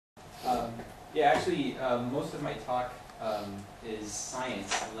Yeah, actually, most of my talk is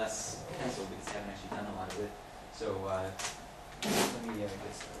science, less pencil, because I haven't actually done a lot of it. So let me get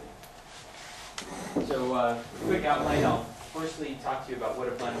started. So quick outline, I'll firstly talk to you about what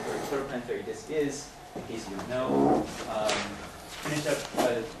a protoplanetary disk is, in case you don't know. Finish up,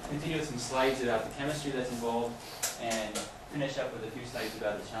 continue with some slides about the chemistry that's involved, and finish up with a few slides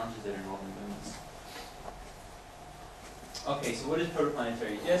about the challenges that are involved in doing this. Okay, so what is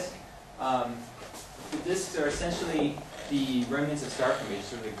protoplanetary disk? The disks are essentially the remnants of star formation,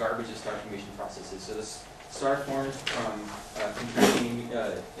 sort of the garbage of star formation processes. So the star forms from contracting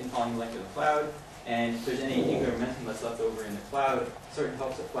incoming molecular cloud, and if there's any angular momentum that's left over in the cloud, it sort of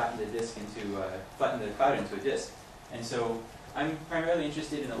helps to flatten the disk into flatten the cloud into a disk. And so I'm primarily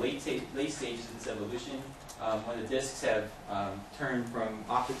interested in the late stages of this evolution, when the disks have turned from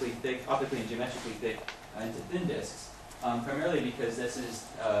optically and geometrically thick into thin disks. Primarily because this is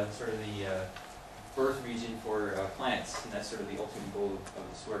sort of the birth region for planets, and that's sort of the ultimate goal of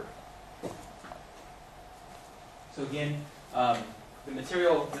this work. So again, the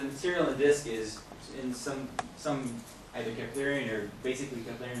material in the disk is in some either Keplerian or basically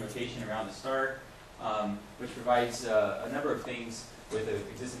Keplerian rotation around the star, which provides a number of things with the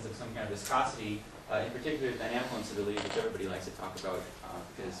existence of some kind of viscosity, in particular dynamical instability, which everybody likes to talk about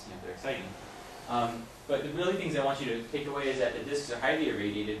because they're exciting. But the really things I want you to take away is that the disks are highly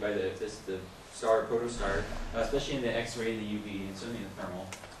irradiated by the star, protostar, especially in the X-ray, the UV, and certainly in the thermal.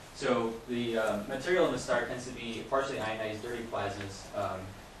 So the material in the star tends to be partially ionized, dirty plasmas,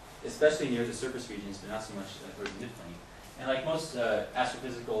 especially near the surface regions, but not so much towards the midplane. And like most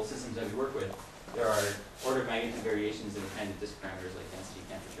astrophysical systems that we work with, there are order of magnitude variations in the kind of disk parameters like density,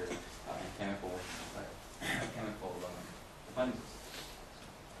 temperature, and chemical abundances.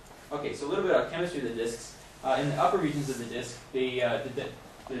 Okay, so a little bit about chemistry of the disks. In the upper regions of the disk, the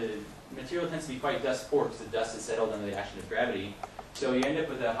material tends to be quite dust poor because the dust is settled under the action of gravity. So you end up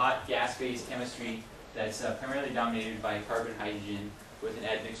with a hot gas-based chemistry that's primarily dominated by carbon, hydrogen, with an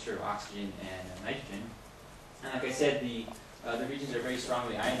admixture of oxygen and nitrogen. And like I said, the regions are very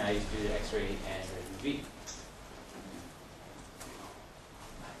strongly ionized due to X-ray and UV.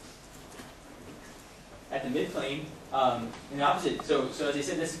 At the midplane, in the opposite, so as I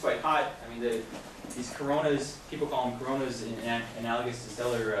said, this is quite hot. I mean, these coronas, people call them coronas analogous to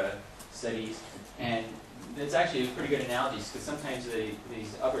stellar studies, and it's actually a pretty good analogy because sometimes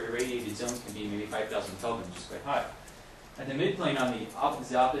these upper irradiated zones can be maybe 5,000 Kelvin, which is quite hot. At the midplane, on the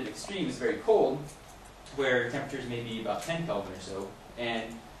opposite extreme, is very cold, where temperatures may be about 10 Kelvin or so,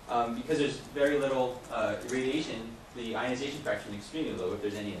 and because there's very little irradiation, the ionization fraction is extremely low, if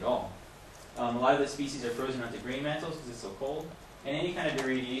there's any at all. A lot of the species are frozen onto grain mantles because it's so cold, and any kind of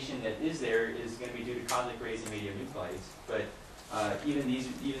irradiation that is there is going to be due to cosmic rays and radionuclides. But even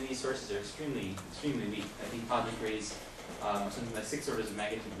these sources are extremely weak. I think cosmic rays are something like 6 orders of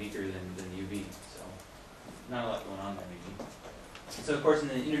magnitude weaker than the UV. So not a lot going on there maybe. And so of course in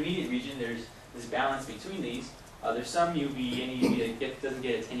the intermediate region there's this balance between these. There's some UV, any UV that doesn't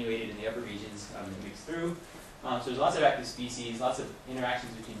get attenuated in the upper regions that mix through. So there's lots of active species, lots of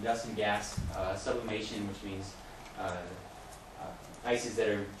interactions between dust and gas, sublimation, which means ices that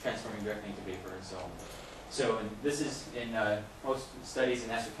are transforming directly into vapor and so on. So this is, in most studies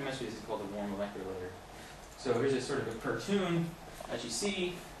in astrochemistry, this is called the warm molecular layer. So here's a sort of a cartoon that you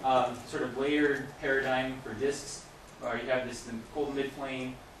see, sort of layered paradigm for disks, where you have the cold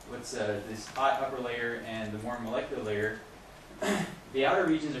midplane, what's this hot upper layer, and the warm molecular layer. The outer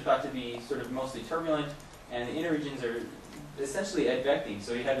regions are thought to be sort of mostly turbulent, and the inner regions are essentially advecting.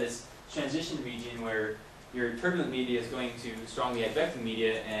 So you have this transition region where your turbulent media is going to strongly advecting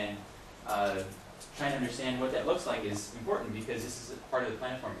media, and trying to understand what that looks like is important because this is a part of the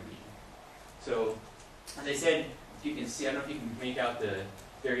planet-forming region. So, as I said, you can see, I don't know if you can make out the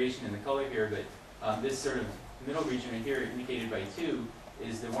variation in the color here, but this sort of middle region right here, indicated by 2,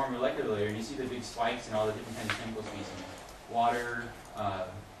 is the warm molecular layer, and you see the big spikes and all the different kinds of chemical species: water,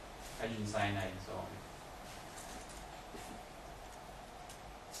 hydrogen cyanide, and so on.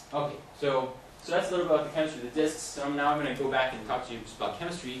 Okay, so that's a little bit about the chemistry of the disks. So now I'm going to go back and talk to you just about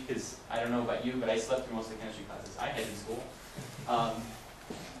chemistry, because I don't know about you, but I slept through most of the chemistry classes I had in school.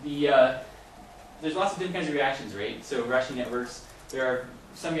 There's lots of different kinds of reactions, right? So reaction networks, there are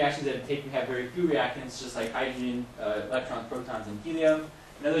some reactions that have very few reactants, just like hydrogen, electrons, protons, and helium,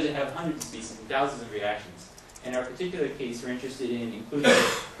 and others that have hundreds of species and thousands of reactions. In our particular case, we're interested in including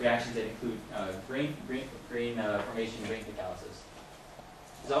reactions that include grain formation, grain catalysis.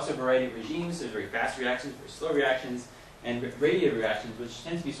 There's also a variety of regimes. There's very fast reactions, very slow reactions, and radiative reactions, which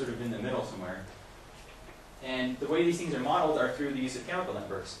tend to be sort of in the middle somewhere. And the way these things are modeled are through the use of chemical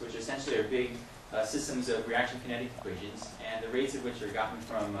networks, which essentially are big systems of reaction kinetic equations, and the rates of which are gotten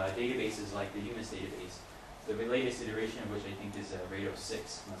from databases like the UNIS database, the latest iteration of which I think is rate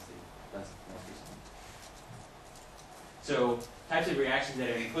 06, that's the most recent. So types of reactions that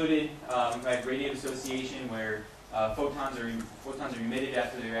are included, we have radiative association where photons are emitted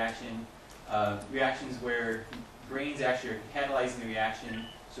after the reaction, reactions where grains actually are catalyzing the reaction,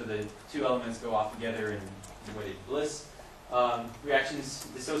 so the two elements go off together and avoided bliss.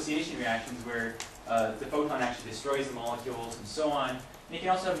 Dissociation reactions where the photon actually destroys the molecules and so on. And you can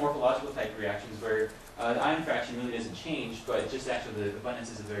also have morphological type reactions where the ion fraction really doesn't change, but just actually the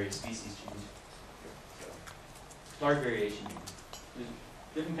abundances of various species change. So, large variation. There's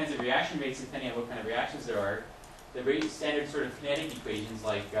different kinds of reaction rates depending on what kind of reactions there are. The very standard sort of kinetic equations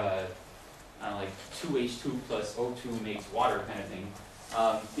like I don't know, like 2H2 plus O2 makes water kind of thing.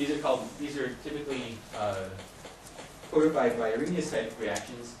 These are typically codified by Arrhenius type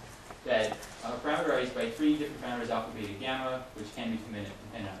reactions that are parameterized by three different parameters: alpha, beta, gamma, which can be dependent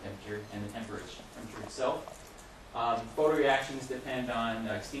on temperature and the temperature itself. Photoreactions depend on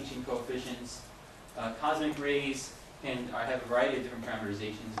extinction coefficients. Cosmic rays can have a variety of different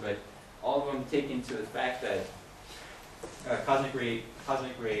parameterizations, but all of them take into the fact that cosmic ray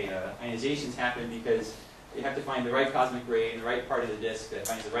ionizations happen because you have to find the right cosmic ray in the right part of the disk that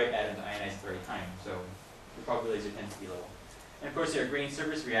finds the right atom to ionize at the right time. So the probabilities are tend to be low. And of course, there are grain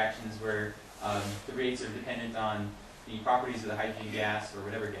surface reactions where the rates are dependent on the properties of the hydrogen gas or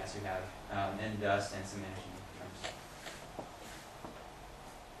whatever gas you have, and dust and some energy terms.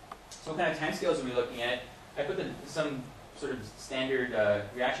 So what kind of timescales are we looking at? I put some sort of standard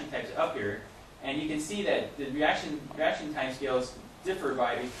reaction types up here, and you can see that the reaction timescales differ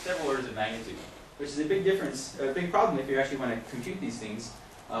by several orders of magnitude, which is a big difference, a big problem if you actually want to compute these things.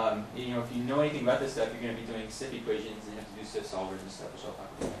 If you know anything about this stuff, you're going to be doing stiff equations and you have to do stiff solvers and stuff, which I'll talk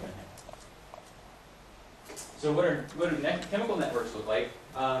about in a minute. So what do chemical networks look like?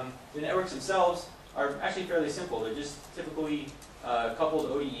 The networks themselves are actually fairly simple. They're just typically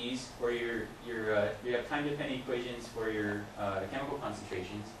coupled ODEs where you have time-dependent equations for your chemical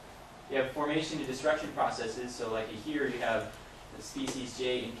concentrations. You have formation and destruction processes. So like here you have the species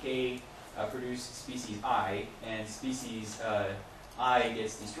J and K produce species I, and species I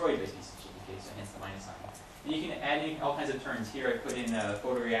gets destroyed by species J and K, so hence the minus sign. And you can add in all kinds of terms. Here I put in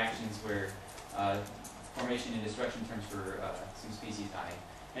photoreactions where formation and destruction terms for some species I.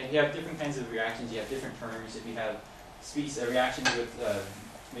 And if you have different kinds of reactions, you have different terms. If you have reactions with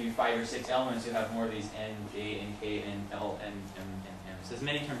maybe 5 or 6 elements, you have more of these N, J, N, K, N, L, N, M, and M. So as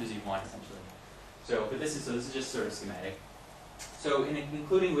many terms as you want, essentially. So, this is just sort of schematic. So,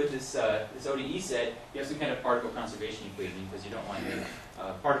 including with this ODE set, you have some kind of particle conservation equation because you don't want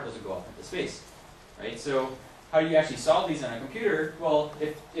the particles to go off into space, right? So, how do you actually solve these on a computer? Well,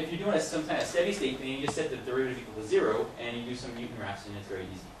 if you're doing some kind of steady state thing, you just set the derivative equal to 0, and you do some Newton-Raphson, and it's very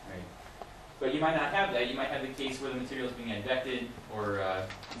easy, right? But you might not have that. You might have the case where the material is being advected, or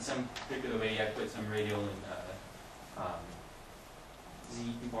in some particular way, you have to put some radial and Z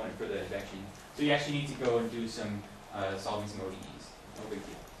component for the advection. So you actually need to go and do some solving some ODEs. No big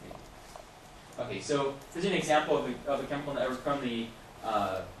deal. Right? Okay, so here's an example of a chemical network from the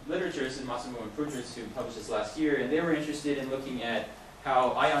literature. This is Massimo and Prudras who published this last year, and they were interested in looking at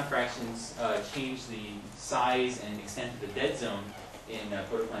how ion fractions change the size and extent of the dead zone in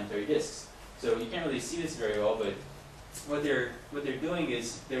protoplanetary disks. So you can't really see this very well, but what they're doing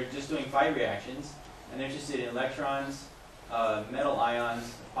is they're just doing 5 reactions, and they're interested in electrons, metal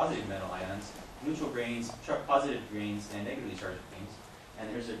ions, positive metal ions, neutral grains, positive grains, and negatively charged grains. And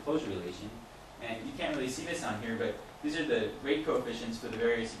there's a closure relation. And you can't really see this on here, but these are the rate coefficients for the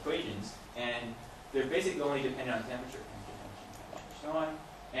various equations, and they're basically only dependent on temperature, so on.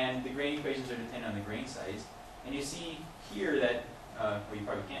 And the grain equations are dependent on the grain size. And you see here that, well, you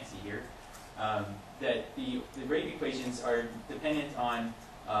probably can't see here, that the rate equations are dependent on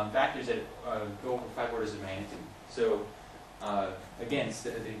factors that go over 5 orders of magnitude. So again, it's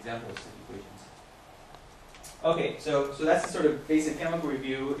the example of stiff equations. Okay, so that's the sort of basic chemical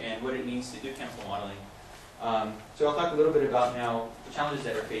review and what it means to do chemical modeling. So I'll talk a little bit about now the challenges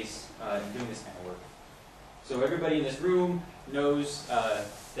that are faced in doing this kind of work. So everybody in this room knows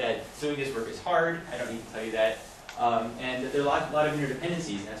that doing this work is hard. I don't need to tell you that. And that there are a lot of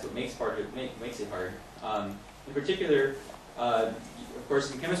interdependencies, and that's what makes it hard. In particular, of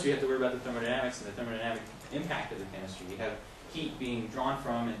course, in chemistry, you have to worry about the thermodynamics and the thermodynamic impact of the chemistry. You have heat being drawn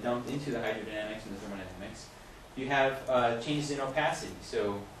from and dumped into the hydrodynamics and the thermodynamics. You have changes in opacity.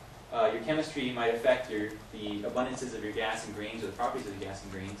 So your chemistry might affect the abundances of your gas and grains or the properties of the gas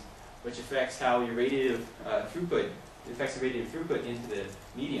and grains. which affects how your radiative throughput, affects the radiative throughput into the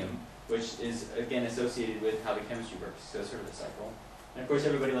medium, which is again associated with how the chemistry works. So it's sort of a cycle. And of course,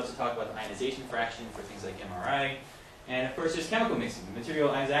 everybody loves to talk about the ionization fraction for things like MRI. And of course, there's chemical mixing. The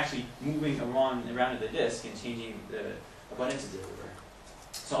material is actually moving around the disk and changing the abundances everywhere.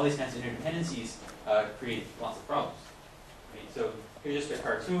 So all these kinds of interdependencies create lots of problems. Right? So here's just a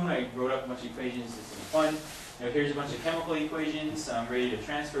cartoon. I wrote up a bunch of equations just to be fun. Here's a bunch of chemical equations, some radiative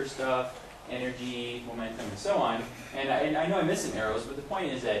transfer stuff, energy, momentum, and so on. And I know I missed some arrows, but the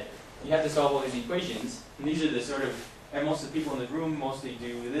point is that you have to solve all these equations. And these are the sort of, and most of the people in the room mostly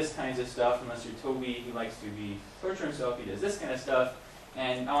do this kinds of stuff, unless you're Toby, who likes to torture himself, he does this kind of stuff.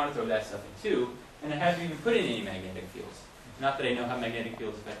 And I want to throw that stuff in too. And I haven't even put in any magnetic fields. Not that I know how magnetic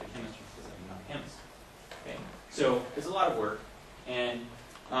fields affect the chemistry, because I'm not a chemist. Okay? So it's a lot of work. And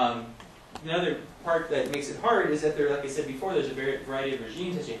the other part that makes it hard is that there, like I said before, there's a variety of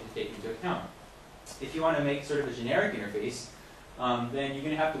regimes that you have to take into account. If you want to make sort of a generic interface, then you're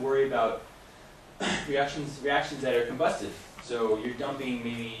going to have to worry about reactions that are combustive. So you're dumping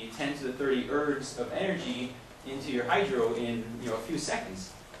maybe 10 to the 30 ergs of energy into your hydro in a few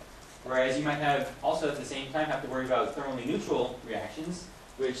seconds. Whereas you might have also at the same time have to worry about thermally neutral reactions,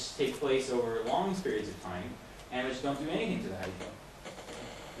 which take place over long periods of time and which don't do anything to the hydro.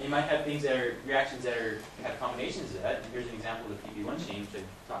 And you might have things that are reactions that have combinations of that. And here's an example of the PB1 chain, which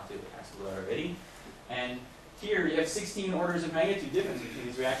I've talked to Axel about already. And here you have 16 orders of magnitude difference between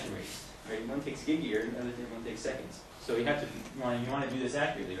these reaction rates. Right? One takes gig-year, and the other one takes seconds. So you have to you want to do this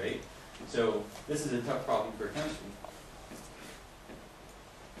accurately, right? So this is a tough problem for chemistry.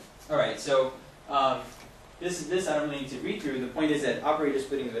 All right, so this I don't really need to read through. The point is that operator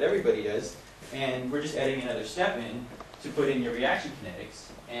splitting is what everybody does, and we're just adding another step in to put in your reaction kinetics.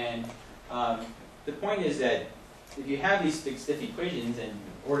 And the point is that if you have these big stiff equations and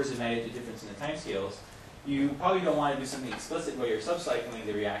orders of magnitude difference in the timescales, you probably don't want to do something explicit where you're subcycling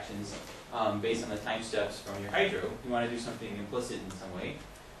the reactions based on the time steps from your hydro. You want to do something implicit in some way.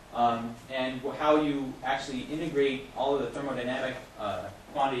 And how you actually integrate all of the thermodynamic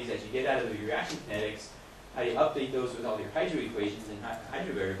quantities that you get out of the reaction kinetics, how you update those with all your hydro equations and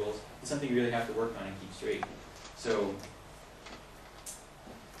hydro variables, is something you really have to work on and keep straight. So,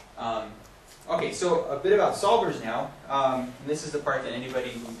 okay, so a bit about solvers now. And this is the part that anybody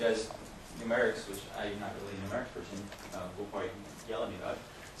who does numerics, which I'm not really a numerics person, will probably yell at me about.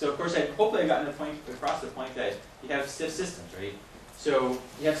 So of course, hopefully I've gotten across the point that you have stiff systems, right? So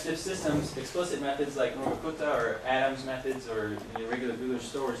you have stiff systems, explicit methods like Nordita or Adams methods or the regular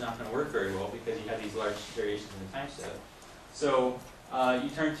Buehler-Stohr is not going to work very well because you have these large variations in the time step. So you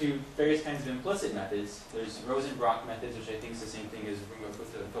turn to various kinds of implicit methods. There's Rosenbrock methods, which I think is the same thing as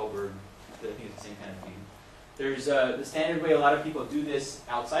Nordita and Goldberg. I think it's the same kind of thing. There's the standard way a lot of people do this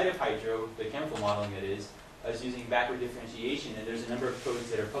outside of hydro, the chemical modeling that is using backward differentiation. And there's a number of codes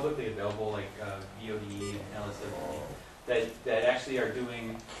that are publicly available, like VODE and LSW, that actually are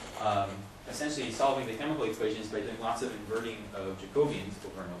doing, essentially solving the chemical equations by doing lots of inverting of Jacobians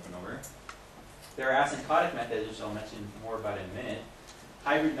over and over and over. There are asymptotic methods, which I'll mention more about in a minute.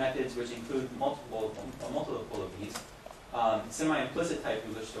 Hybrid methods, which include multiple of these. Semi-implicit type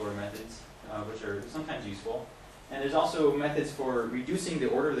Buehler-Stohr methods, which are sometimes useful. And there's also methods for reducing the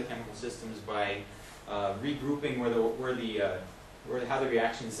order of the chemical systems by regrouping how the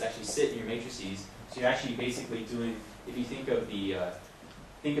reactions actually sit in your matrices. So you're actually basically doing, if you think of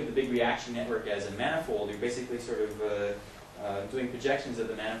the big reaction network as a manifold, you're basically sort of doing projections of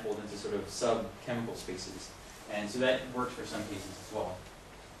the manifold into sort of sub-chemical spaces. And so that works for some cases as well.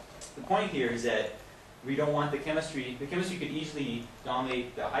 The point here is that we don't want the chemistry could easily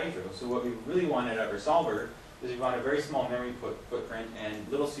dominate the hydro. So what we really want out of our solver is we want a very small memory footprint and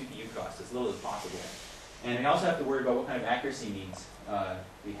little CPU cost, as little as possible. And we also have to worry about what kind of accuracy needs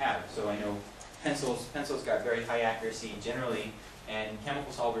we have. So I know pencils got very high accuracy generally, and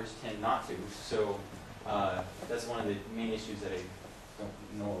chemical solvers tend not to. So that's one of the main issues that I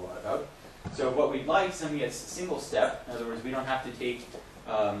don't know a lot about. So what we'd like, something that's single step. In other words, we don't have to take,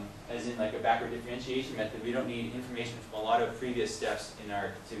 as in like a backward differentiation method, we don't need information from a lot of previous steps in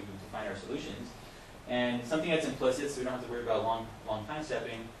to find our solutions. And something that's implicit, so we don't have to worry about long time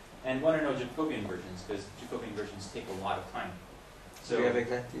stepping. And one or no Jacobian versions, because Jacobian versions take a lot of time. So we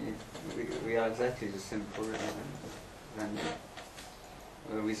are exactly the same problem than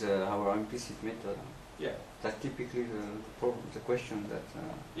with our implicit method. Yeah. That's typically the question that.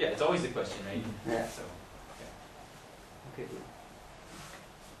 Yeah, it's always the question, right? Yeah. So, okay.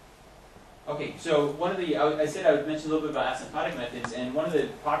 Okay, so one of the, I said I would mention a little bit about asymptotic methods, and one of the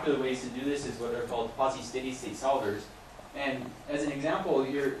popular ways to do this is what are called quasi-steady state solvers. And as an example,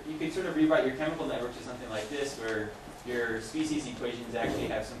 you could sort of rewrite your chemical network to something like this, where your species equations actually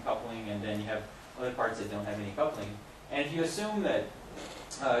have some coupling, and then you have other parts that don't have any coupling. And if you assume that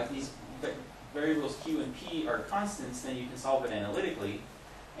these variables q and p are constants, then you can solve it analytically.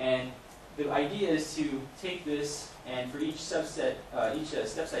 And the idea is to take this, and for each subset, each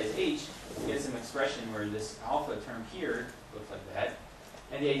step size h, get some expression where this alpha term here looks like that.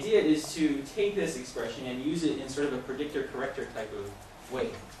 And the idea is to take this expression and use it in sort of a predictor-corrector type of way.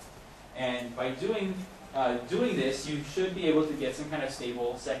 And by doing this, you should be able to get some kind of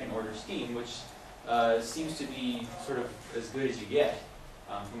stable second-order scheme, which seems to be sort of as good as you get,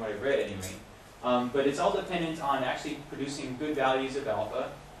 from what I've read anyway. But it's all dependent on actually producing good values of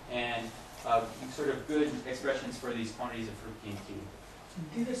alpha and sort of good expressions for these quantities of fruit, P, and Q. So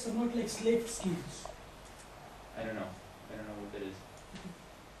these are somewhat like slave schemes. I don't know. I don't know what that is.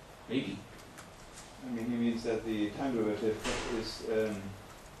 Maybe. I mean, he means that the time derivative is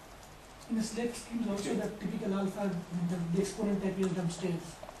In the slave schemes also the typical alpha, the exponent appears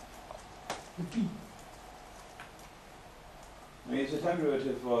downstairs. The P. I mean, if the time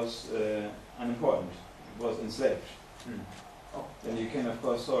derivative was unimportant, it was enslaved, Oh. then you can of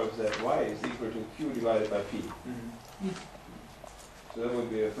course solve that y is equal to q divided by p. So that would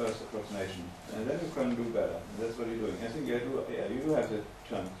be a first approximation. And then you can do better. And that's what you're doing. I think you do have the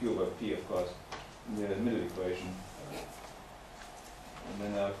term q over p, of course, in the middle equation.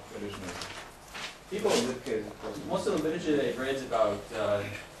 And then additional. People, in that case, of course, most of the literature that I've read is about, the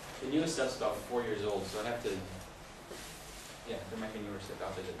newest stuff's about 4 years old, so I have to, yeah, there might be newer stuff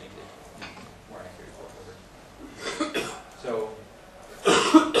out there that make it more accurate or whatever. So,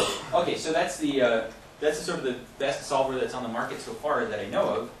 okay, so that's the sort of the best solver that's on the market so far that I know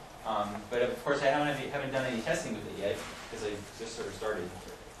of. But of course, I haven't done any testing with it yet because I just sort of started.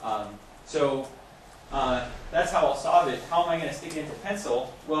 That's how I'll solve it. How am I going to stick it into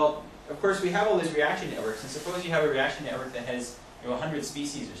pencil? Well, of course, we have all these reaction networks, and suppose you have a reaction network that has 100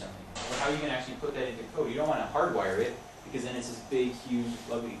 species or something. Well, how are you going to actually put that into code? You don't want to hardwire it because then it's this big, huge,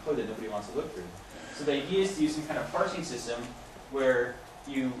 ugly code that nobody wants to look through. So the idea is to use some kind of parsing system where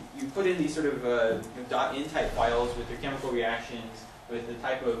you put in these sort of .in type files with your chemical reactions, with the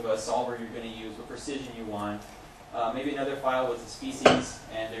type of solver you're going to use, what precision you want, maybe another file with the species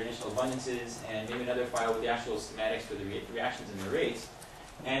and their initial abundances, and maybe another file with the actual schematics for the reactions and their rates.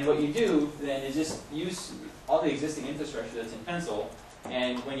 And what you do then is just use all the existing infrastructure that's in Pencil,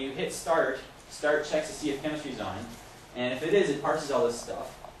 and when you hit start checks to see if chemistry's on, and if it is, it parses all this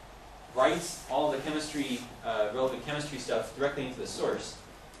stuff, writes all the chemistry, relevant chemistry stuff directly into the source,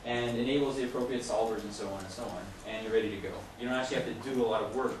 and enables the appropriate solvers and so on and so on, and you're ready to go. You don't actually have to do a lot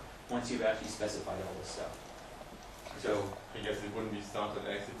of work once you've actually specified all this stuff. So I guess it wouldn't be started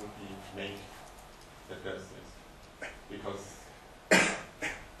X, it would be make that does this. Because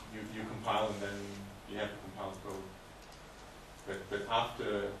you compile and then you have to compile code. But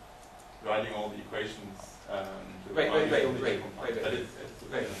after writing all the equations Right.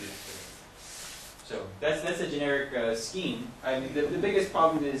 So that's a generic scheme. I mean, the biggest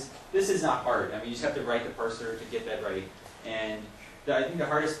problem is this is not hard. I mean, you just have to write the parser to get that right. And I think the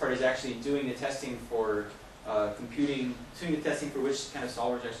hardest part is actually doing the testing for doing the testing for which kind of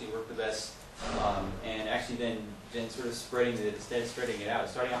solvers actually work the best, and actually then sort of spreading it out.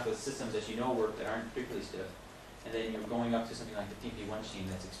 Starting off with systems that you know work that aren't particularly stiff, and then you're going up to something like the TP1 chain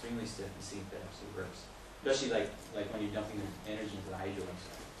that's extremely stiff and see if that actually works. Especially like when you're dumping the energy into the hydro and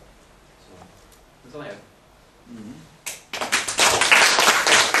stuff. So that's all I have.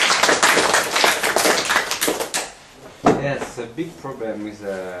 Yes, a big problem with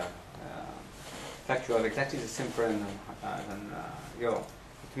the fact you have exactly the same problem than Yo.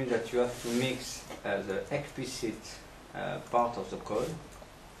 It means that you have to mix the explicit part of the code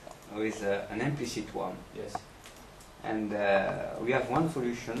with an implicit one. Yes. And we have one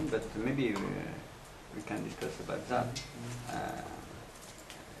solution, but maybe we can discuss about that.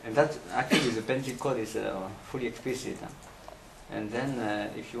 And that actually the Pencil code is fully explicit. And then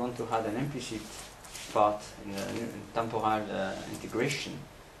if you want to add an implicit part in temporal integration,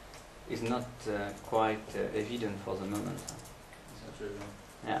 is not quite evident for the moment. That's not true.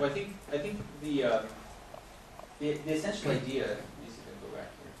 Yeah. Well, I think the essential idea. Let me see if I can go back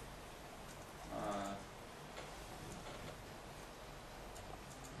here.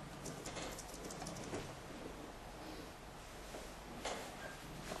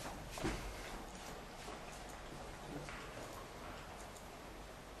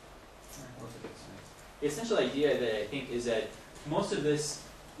 The essential idea that I think is that most of the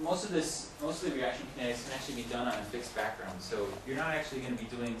reaction kinetics can actually be done on a fixed background. So you're not actually going to be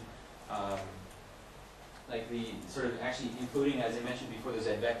doing like the sort of actually including, as I mentioned before, those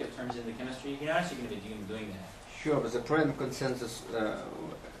advective terms in the chemistry, you're not actually going to be doing that. Sure, but the problem consensus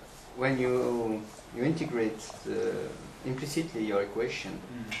when you integrate implicitly your equation,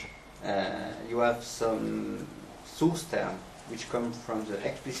 you have some source term which come from the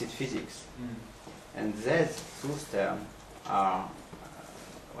explicit physics, and these source term are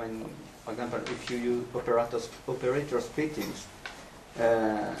when, for example, if you use operator splittings,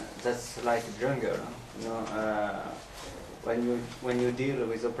 that's like a jungle. You know, when you deal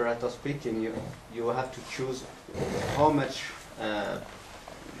with operator splitting, you have to choose how much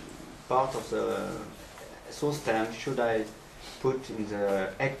part of the source term should I put in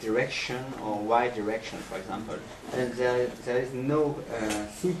the X direction or Y direction, for example. And there is no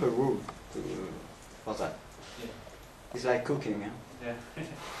simple rule for that. Yeah. It's like cooking. Yeah.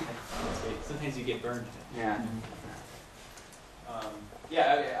 Sometimes you get burned. Yeah.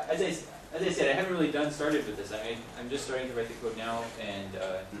 Yeah. As I said, I haven't really started with this. I'm just starting to write the code now, and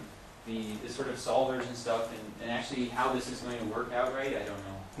the sort of solvers and stuff, and actually how this is going to work out right, I don't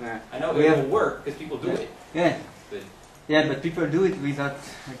know. Yeah. I know it will work because people do it. Yeah. But yeah, but people do it without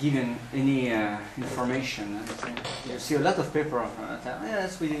giving any information. You see a lot of paper.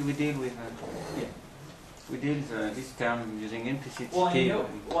 Yes, we deal with. We deal with this term using implicit. Well,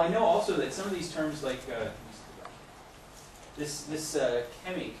 I know also that some of these terms, like this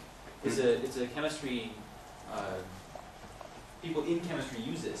chemic, it's a chemistry. People in chemistry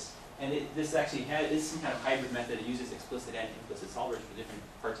use this, and this actually is some kind of hybrid method. It uses explicit and implicit solvers for different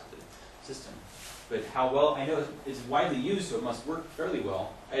parts of the system. But how well, I know it's widely used, so it must work fairly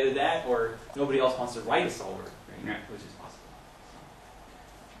well. Either that, or nobody else wants to write a solver, right? Yeah. Which is possible.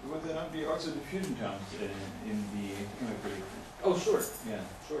 Would there not be also diffusion terms in the chemical? Oh, sure. Yeah.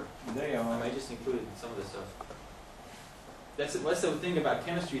 Sure. They are. I just included some of the stuff. That's the thing about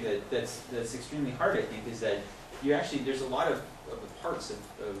chemistry that's extremely hard, I think, is that you actually, there's a lot of the parts of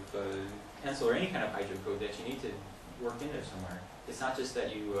Tensor or any kind of hydrocode that you need to work in there somewhere. It's not just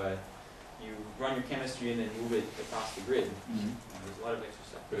that you run your chemistry and then move it across the grid. There's a lot of extra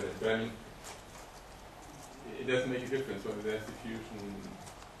stuff. But I mean, it doesn't make a difference whether there's diffusion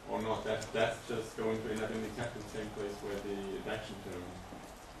or not. That's just going to end up in exactly the same place where the advection term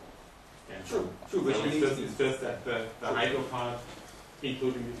came from. True. But So it's just that the hydro part,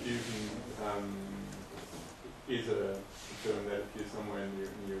 including diffusion, is a term that appears somewhere in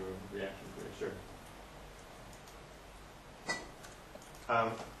your reaction to it. Sure.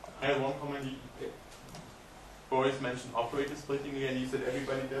 I have one comment. Boris mentioned operator splitting again. You said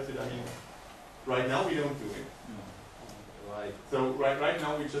everybody does it. I mean, right now we don't do it. Right. So right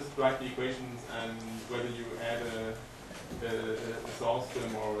now we just write the equations, and whether you add a source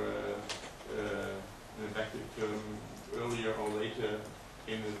term or an effective term earlier or later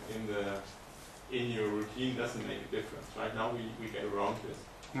in your routine doesn't make a difference. Right now we get around this.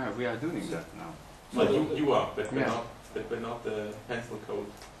 Yeah, we are doing that now. So you are, but yeah. not the pencil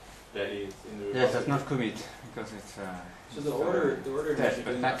code that is in the. Yes, that's not commit because it's. So the order yes,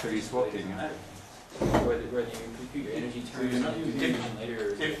 but naturally it's working. Whether you compute your energy terms and you diffusion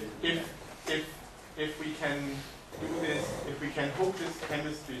later. If we can do this, if we can hook this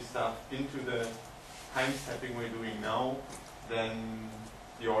chemistry stuff into the time stepping we're doing now, then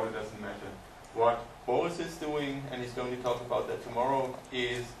the order doesn't matter. What Boris is doing, and he's going to talk about that tomorrow,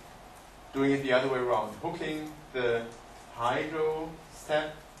 is doing it the other way around, hooking the hydro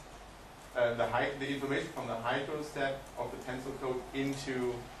step, the information from the hydro step of the pencil code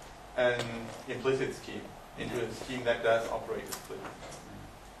into an implicit scheme, into a scheme that does operator splitting.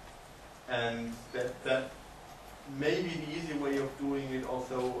 And that may be the easy way of doing it,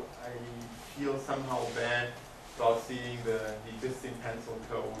 although I feel somehow bad about seeing the existing pencil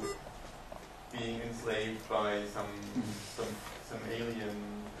code being enslaved by some alien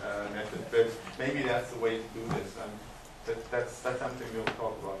method. But maybe that's the way to do this. That's something we'll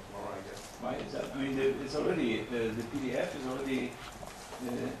talk about tomorrow, I guess. Why is that? I mean, it's already the PDF is already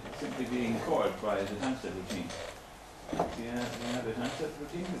simply being called by the time step routine. We have a time step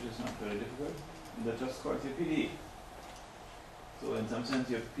routine, which is not very difficult, and that just calls your PD. So in some sense,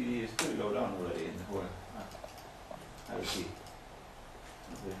 your PD is pretty low down already in the whole hierarchy.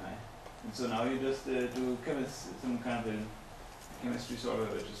 Not very high. And so now you just do some kind of a chemistry solver,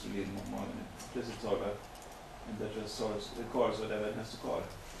 which is really more an implicit solver, and that just solves it calls whatever it has to call.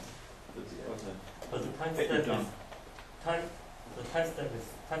 But the time step is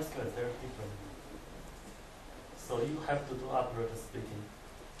time step is very different. So you have to do operator splitting.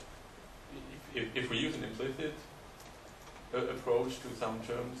 If we use an implicit approach to some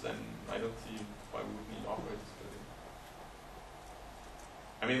terms, then I don't see why we would need operator splitting.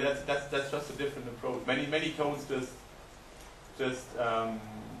 I mean, that's just a different approach. Many codes just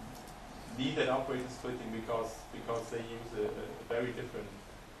need that operator splitting because they use a very different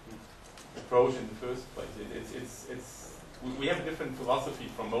approach in the first place. We have a different philosophy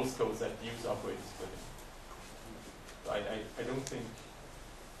from most codes that use operator splitting. I don't think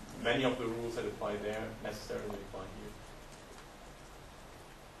many of the rules that apply there necessarily apply here.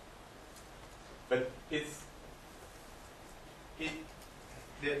 But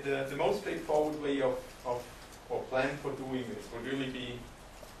the most straightforward way of or plan for doing this would really be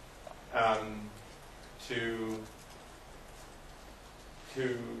to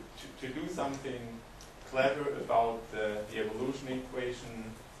do something clever about the evolution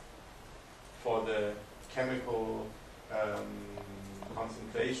equation for the chemical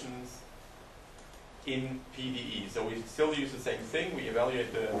concentrations in PDE. So we still use the same thing. We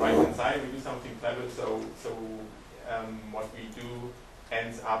evaluate the right-hand side. We do something clever. So what we do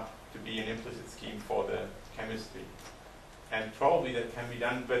ends up to be an implicit scheme for the chemistry. And probably that can be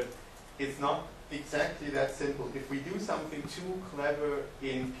done, but it's not exactly that simple. If we do something too clever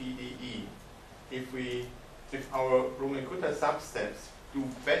in PDE, if our Runge-Kutta substeps do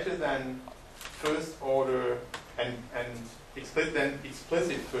better than first order and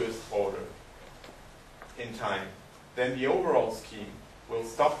explicit first order in time, then the overall scheme will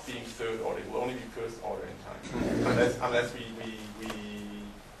stop being third order. It will only be first order in time, unless we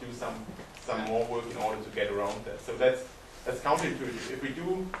do some more work in order to get around that. So that's counterintuitive. If we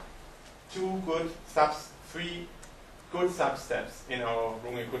do three good substeps in our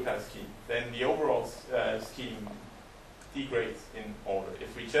Runge-Kutta scheme, then the overall scheme degrades in order.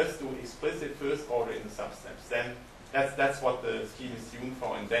 If we just do explicit first order in the substeps, then that's what the scheme is tuned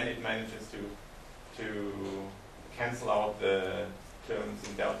for, and then it manages to cancel out the terms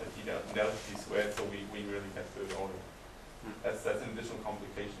in delta t squared, so we really get third order. That's an additional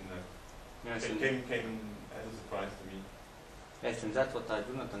complication that came as a surprise to me. Yes, and that's what I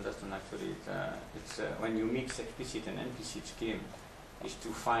do not understand actually. It's when you mix explicit and implicit scheme, is to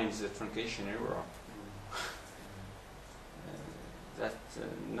find the truncation error. That's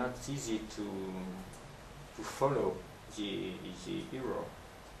not easy to follow the error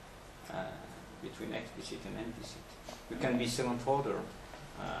between explicit and implicit. You can be second order.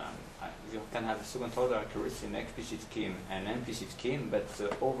 You can have a second order accuracy in explicit scheme and implicit scheme, but the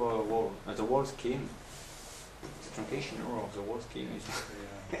overall the whole scheme, the truncation error of the whole scheme is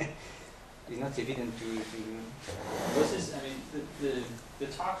is not evident to This is, I mean, the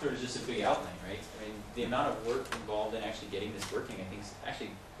talk tour is just a big outline, right? I mean, the amount of work involved in actually getting this working, I think, is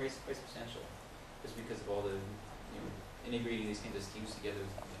actually quite substantial, just because of all the, integrating these kinds of schemes together.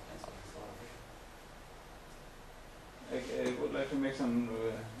 I would like to make some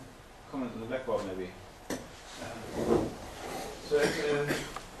comments on the blackboard, maybe. So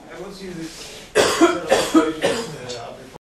I will see this set of